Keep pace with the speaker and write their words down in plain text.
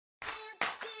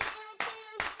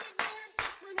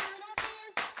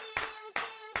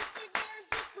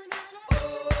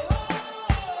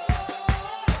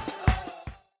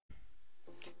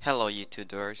Hello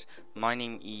YouTubers, my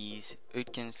name is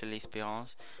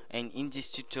ObjectiveC, and in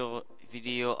this tutorial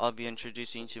video I'll be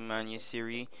introducing to my new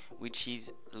series, which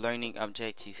is learning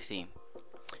Objective-C.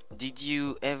 Did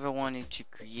you ever wanted to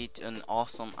create an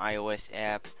awesome iOS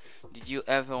app? Did you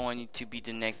ever wanted to be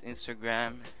the next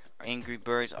Instagram, Angry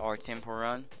Birds, or Temple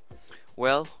Run?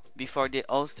 Well, before they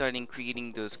all started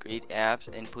creating those great apps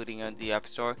and putting on the App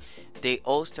Store, they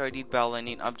all started by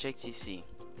learning Objective-C.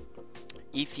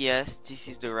 If yes, this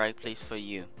is the right place for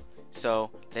you.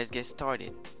 So let's get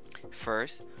started.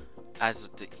 First, as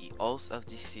the host of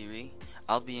this series,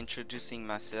 I'll be introducing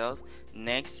myself.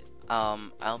 Next,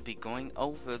 I'll be going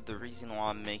over the reason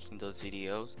why I'm making those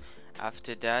videos.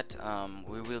 After that,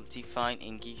 we will define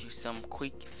and give you some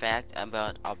quick fact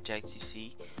about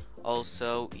Objective-C.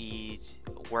 Also, is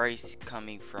where it's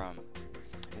coming from.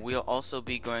 We'll also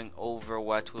be going over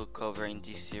what we'll cover in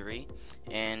this series,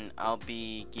 and I'll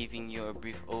be giving you a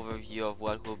brief overview of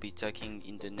what we'll be talking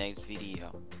in the next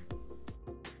video.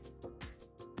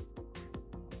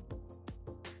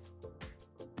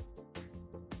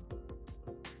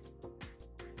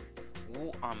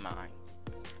 Who am I?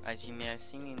 As you may have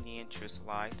seen in the intro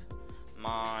slide,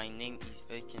 my name is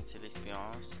ObjectiveC.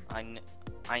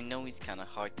 I know it's kind of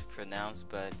hard to pronounce,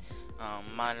 but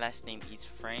my last name is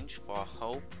French for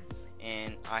hope,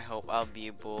 and I hope I'll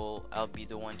be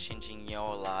the one changing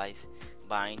your life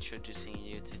by introducing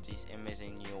you to this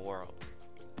amazing new world.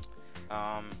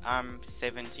 I'm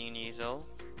 17 years old,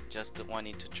 just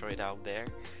wanted to throw it out there.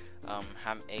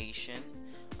 I'm Asian.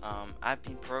 I've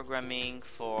been programming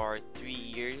for 3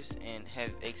 years and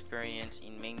have experience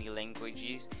in many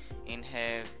languages and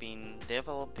have been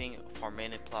developing for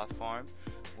many platforms,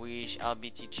 which I'll be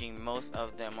teaching most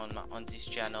of them on this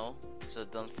channel, so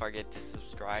don't forget to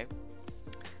subscribe.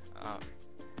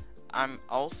 I'm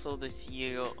also the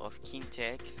CEO of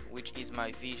KinTech, which is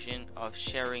my vision of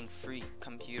sharing free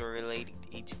computer-related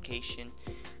education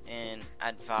and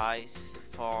advice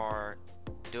for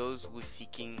those who are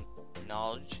seeking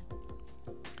knowledge.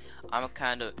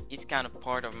 It's kind of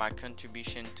part of my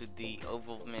contribution to the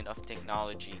evolvement of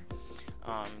technology.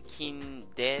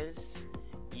 KinDevs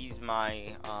is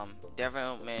my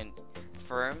development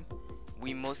firm.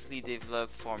 We mostly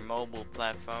develop for mobile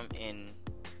platform, and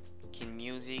Kin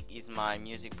Music is my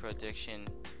music production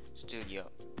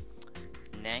studio.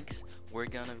 Next, we're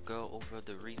gonna go over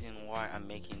the reason why I'm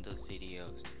making those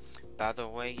videos. By the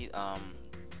way,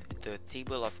 the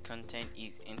table of content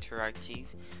is interactive.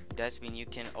 That means you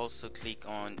can also click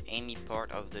on any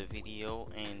part of the video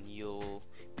and you'll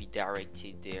be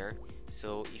directed there.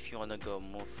 So if you want to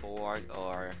move forward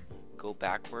or go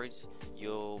backwards,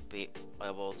 you'll be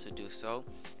able to do so,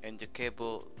 and the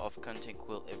table of content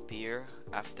will appear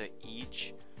after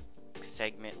each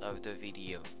segment of the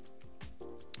video.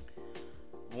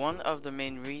 One of the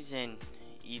main reasons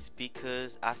is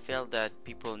because I felt that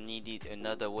people needed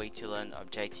another way to learn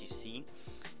Objective-C,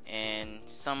 and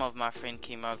some of my friends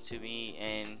came up to me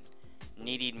and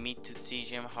needed me to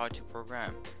teach them how to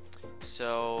program.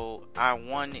 So I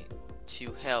wanted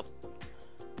to help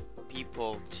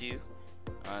people too,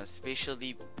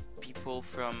 especially people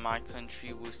from my country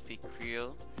who speak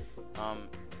Creole,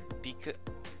 because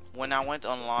when I went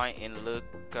online and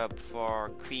looked up for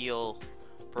Creole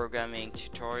programming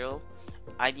tutorial,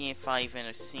 I didn't find even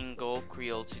a single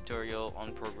Creole tutorial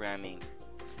on programming.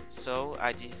 So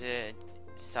I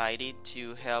decided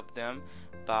to help them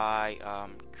by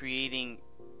creating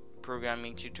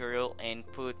programming tutorial and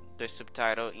put the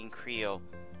subtitle in Creole.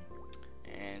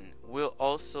 And we'll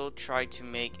also try to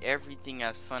make everything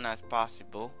as fun as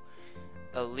possible.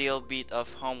 A little bit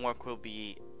of homework will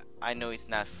be, I know it's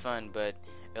not fun, but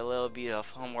a little bit of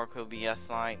homework will be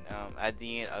assigned at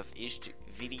the end of each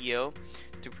video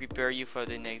to prepare you for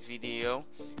the next video,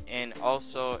 and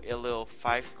also a little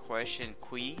 5-question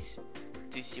quiz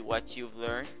to see what you've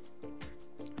learned.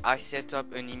 I set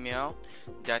up an email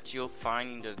that you'll find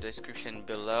in the description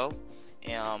below,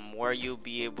 where you'll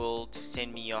be able to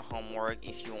send me your homework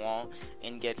if you want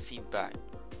and get feedback.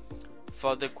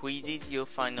 For the quizzes, you'll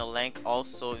find a link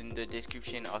also in the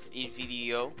description of each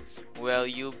video where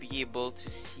you'll be able to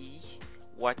see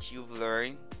what you've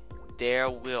learned. There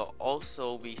will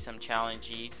also be some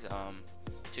challenges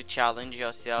to challenge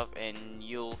yourself, and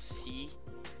you'll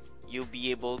be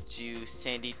able to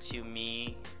send it to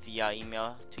me via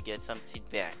email to get some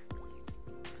feedback.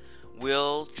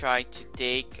 We'll try to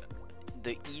take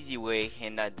the easy way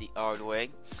and not the hard way.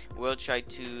 We'll try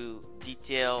to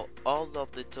detail all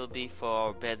of the topic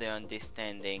for better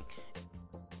understanding.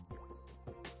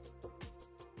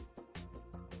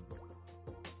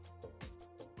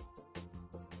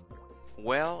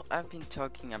 Well, I've been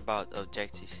talking about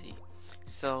Objective-C,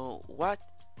 So, what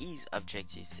is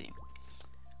Objective-C?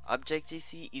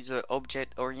 Objective-C is an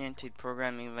object-oriented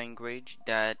programming language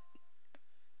that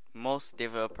most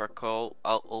developers call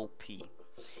OOP.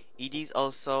 It is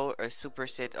also a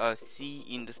superset of C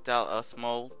in the style of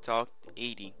Smalltalk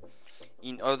 80.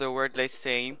 In other words, let's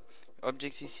say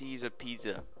Objective-C is a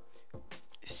pizza.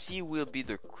 C will be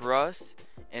the crust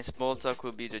and Smalltalk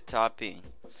will be the topping.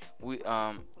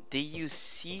 They use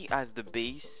C as the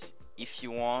base. If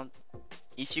you want,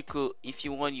 you could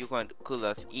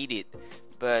have eat it,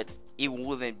 but it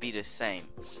wouldn't be the same.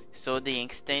 So they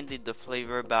extended the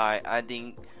flavor by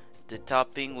adding the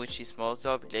topping, which is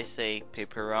Smalltalk. Let's say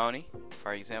pepperoni,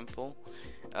 for example.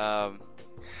 But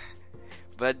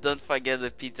don't forget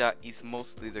the pizza is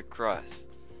mostly the crust.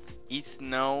 It's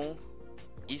not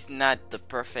the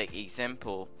perfect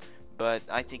example, but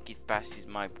I think it passes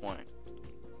my point.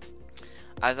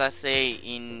 As I say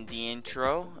in the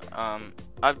intro,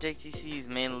 Objective-C is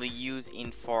mainly used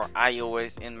for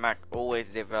iOS and Mac OS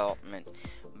development.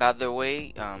 By the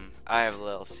way, I have a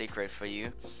little secret for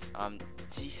you.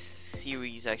 This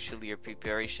series is actually a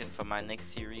preparation for my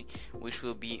next series, which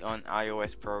will be on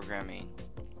iOS programming.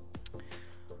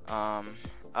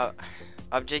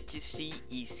 Objective-C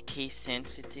is case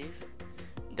sensitive.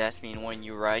 That means when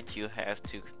you write, you have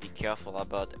to be careful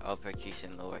about uppercase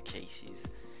and lower cases.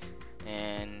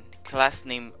 And class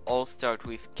name all start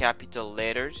with capital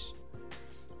letters,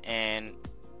 and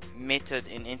method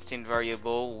and instant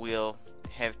variable will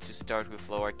have to start with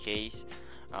lowercase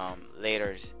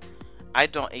letters. I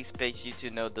don't expect you to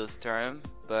know those terms,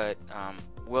 but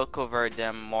we'll cover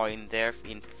them more in depth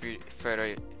in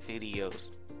further videos.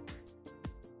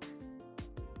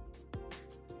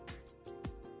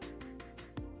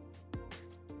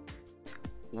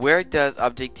 Where does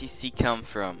Objective-C come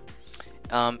from?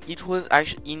 It was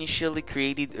initially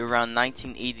created around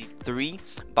 1983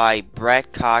 by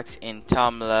Brad Cox and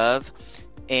Tom Love,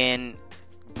 and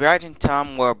Brad and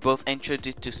Tom were both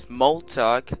introduced to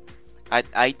Smalltalk at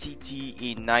ITT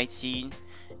in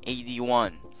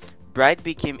 1981. Brad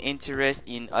became interested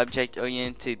in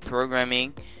object-oriented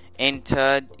programming and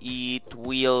thought it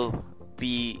will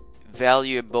be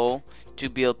valuable to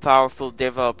build powerful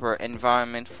developer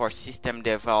environment for system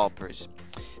developers.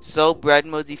 So Brad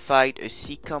modified a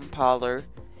C compiler,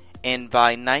 and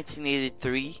by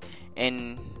 1983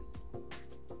 and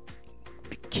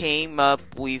came up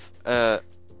with a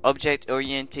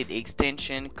object-oriented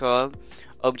extension called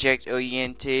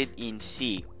Object-Oriented in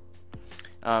C,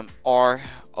 or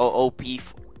OOPC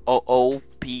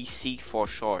for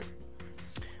short.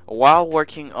 While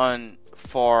working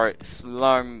for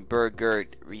Slumberger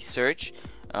Research,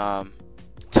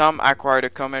 Tom acquired a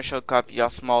commercial copy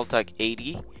of Smalltalk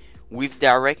 80. With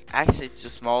direct access to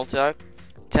Smalltalk,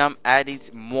 Tom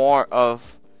added more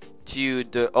to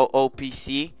the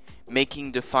OOPC,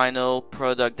 making the final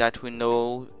product that we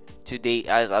know today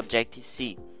as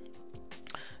Objective-C.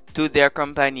 To their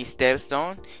company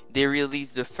Stepstone, they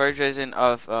released the first version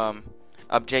of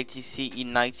Objective-C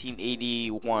in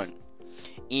 1981.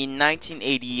 In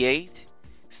 1988,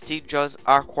 Steve Jobs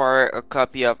acquired a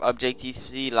copy of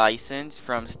Objective-C license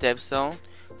from Stepstone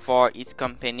for its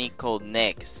company called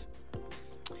Next.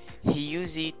 He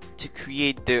used it to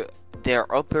create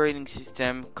their operating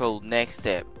system called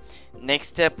NextStep.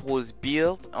 NextStep was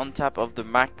built on top of the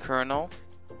Mac kernel,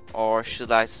 or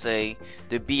should I say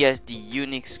the BSD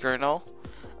Unix kernel.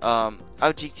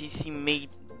 Objective-C made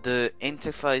the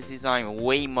interface design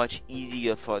way much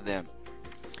easier for them.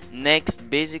 Next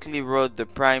basically wrote the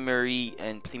primary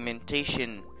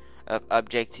implementation of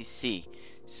Objective-C.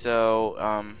 So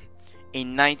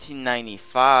in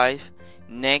 1995,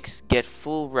 Next get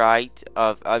full right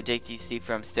of Objective-C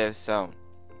from Stepstone.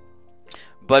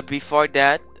 But before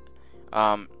that,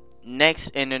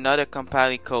 Next and another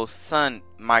company called Sun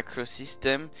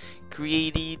Microsystem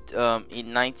created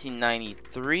in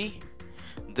 1993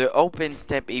 the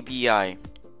OpenStep API.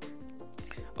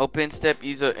 OpenStep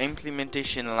is an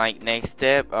implementation like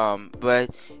NextStep, but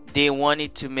they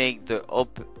wanted to make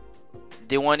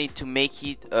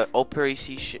it an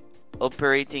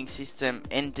operating system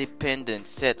independent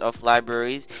set of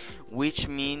libraries, which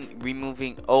mean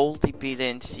removing all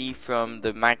dependency from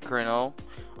the Mac kernel,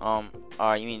 from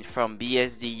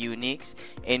BSD Unix,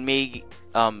 and make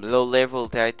low-level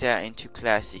data into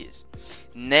classes.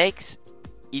 Next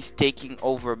is taken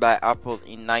over by Apple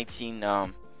in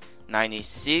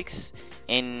 1996,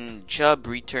 and Jobs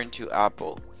returned to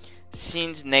Apple.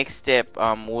 Since NextStep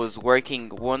was working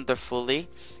wonderfully,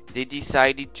 they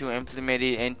decided to implement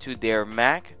it into their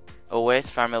Mac OS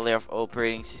family of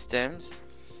operating systems.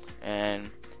 And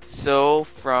so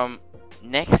from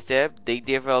Next step, they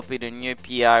developed a new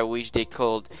API which they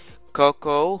called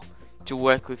Cocoa to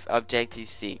work with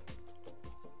Objective-C.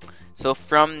 So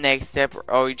from next step,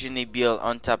 originally built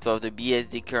on top of the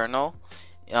BSD kernel,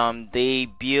 they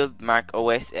built Mac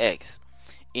OS X.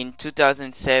 In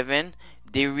 2007,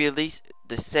 they released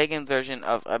the second version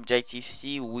of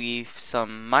Objective-C with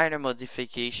some minor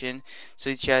modifications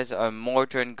such as a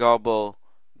modern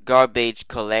garbage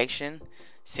collection,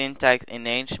 syntax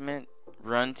enhancement,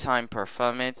 runtime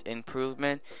performance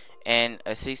improvement, and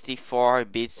a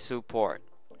 64-bit support.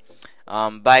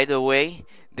 By the way,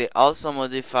 they also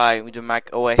modified the Mac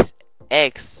OS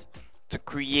X to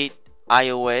create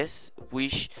iOS,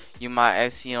 which you might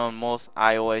have seen on most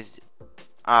iOS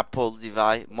Apple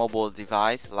device, mobile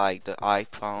device like the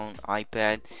iPhone,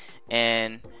 iPad,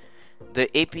 and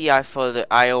the API for the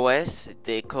iOS,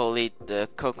 they call it the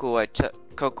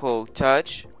Cocoa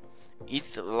Touch.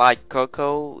 It's like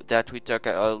Cocoa that we talked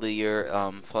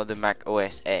earlier for the Mac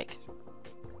OS X.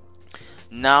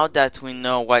 Now that we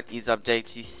know what is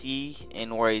Objective-C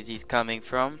and where it is coming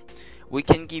from, we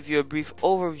can give you a brief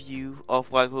overview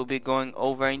of what we'll be going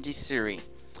over in this series.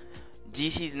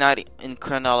 This is not in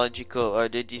chronological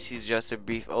order, this is just a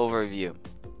brief overview.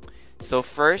 So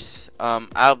first,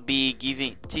 I'll be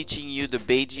teaching you the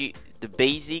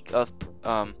basic of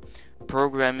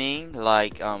programming,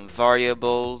 like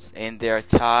variables and their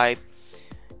type,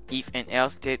 if and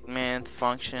else statement,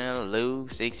 functional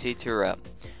loops, etc.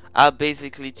 I'll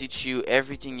basically teach you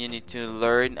everything you need to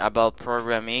learn about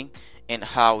programming and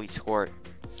how it works.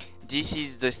 This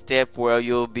is the step where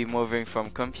you'll be moving from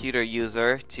computer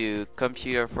user to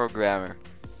computer programmer.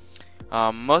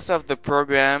 Most of the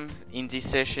programs in this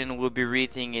session will be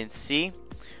written in C.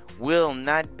 We'll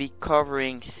not be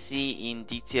covering C in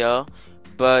detail,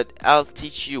 but I'll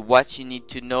teach you what you need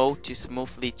to know to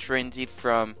smoothly transit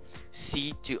from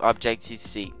C to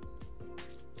Objective-C.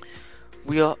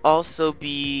 We'll also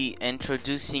be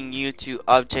introducing you to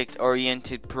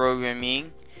object-oriented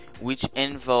programming, which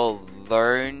involve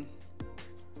learn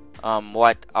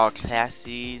what are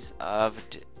classes,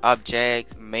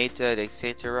 objects, method,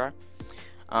 etc.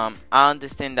 I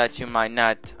understand that you might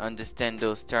not understand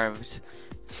those terms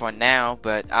for now,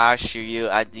 but I assure you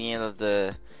at the end of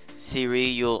the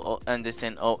series you'll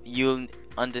understand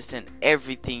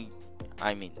everything,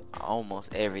 I mean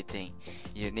almost everything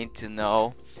you need to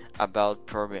know about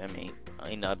programming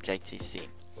in Objective-C.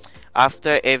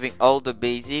 After having all the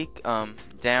basic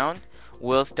down,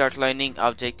 we'll start learning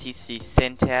Objective-C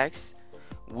syntax.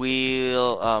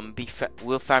 We'll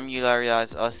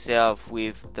familiarize ourselves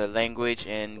with the language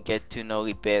and get to know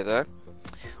it better.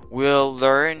 We'll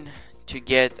learn to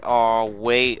get our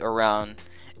way around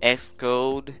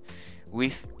Xcode,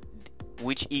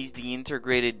 which is the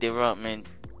integrated development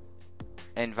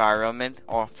environment,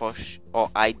 or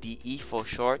IDE for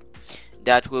short,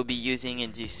 that we'll be using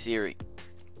in this series.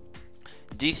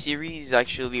 This series is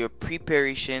actually a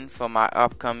preparation for my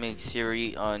upcoming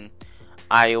series on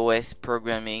iOS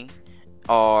programming,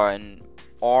 and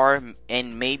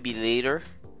maybe later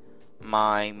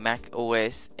my Mac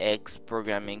OS X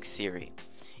programming series.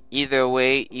 Either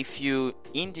way, if you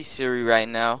in this series right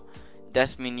now,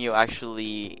 that means you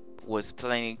actually was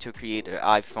planning to create an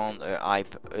iPhone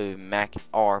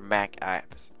or Mac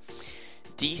apps.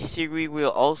 This series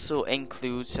will also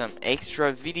include some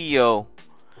extra video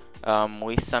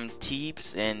with some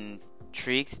tips and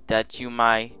tricks that you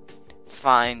might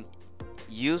find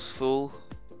useful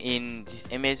in this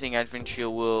amazing adventure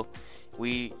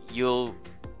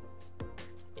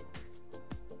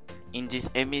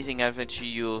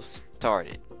you'll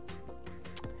started.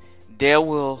 There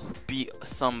will be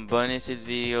some bonus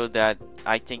video that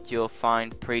I think you'll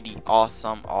find pretty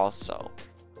awesome also.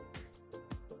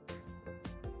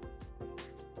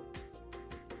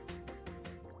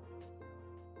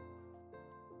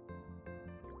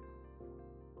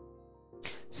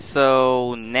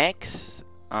 So next,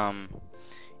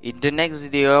 in the next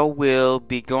video we'll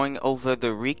be going over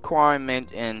the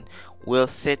requirement and we'll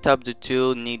set up the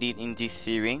tool needed in this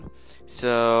series.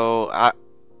 So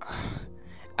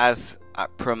as I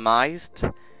promised,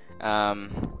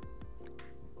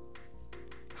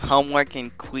 homework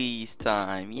and quiz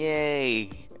time,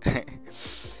 yay!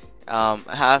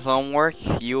 As homework,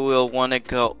 you will want to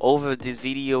go over this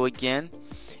video again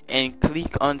and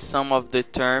click on some of the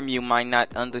terms you might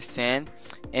not understand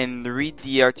and read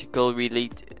the article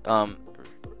related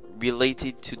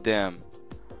to them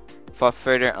for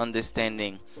further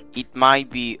understanding. It might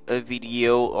be a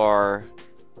video or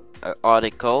an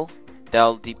article,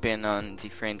 that'll depend on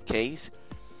different case.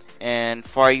 And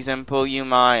for example, you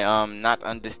might not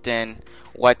understand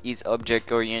what is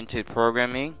object-oriented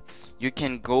programming. you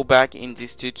can go back in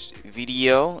this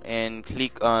video and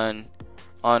click on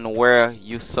where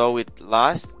you saw it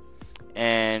last,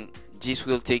 and this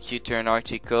will take you to an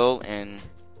article and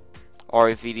or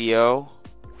a video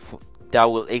that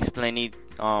will explain it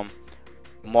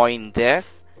more in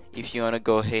depth if you want to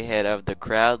go ahead of the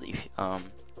crowd. If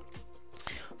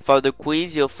for the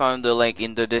quiz, you'll find the link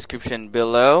in the description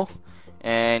below,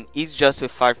 and it's just a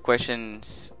 5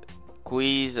 questions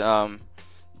quiz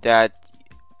that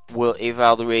will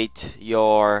evaluate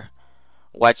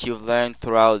what you've learned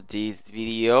throughout this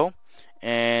video.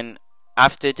 And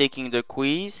after taking the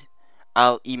quiz,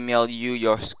 I'll email you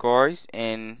your scores.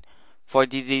 And for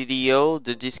this video,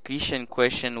 the discussion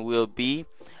question will be,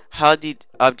 how did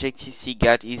ObjectiveC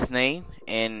get its name?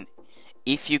 And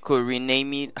if you could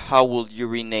rename it, how would you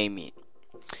rename it?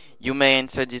 You may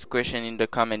answer this question in the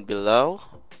comment below.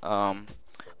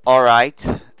 Alright,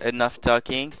 enough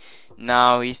talking.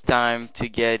 Now it's time to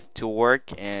get to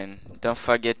work, and don't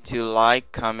forget to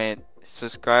like, comment,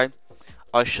 subscribe.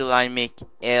 Or should I make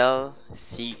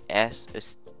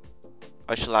LCS?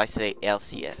 Or should I say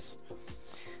LCS?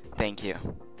 Thank you.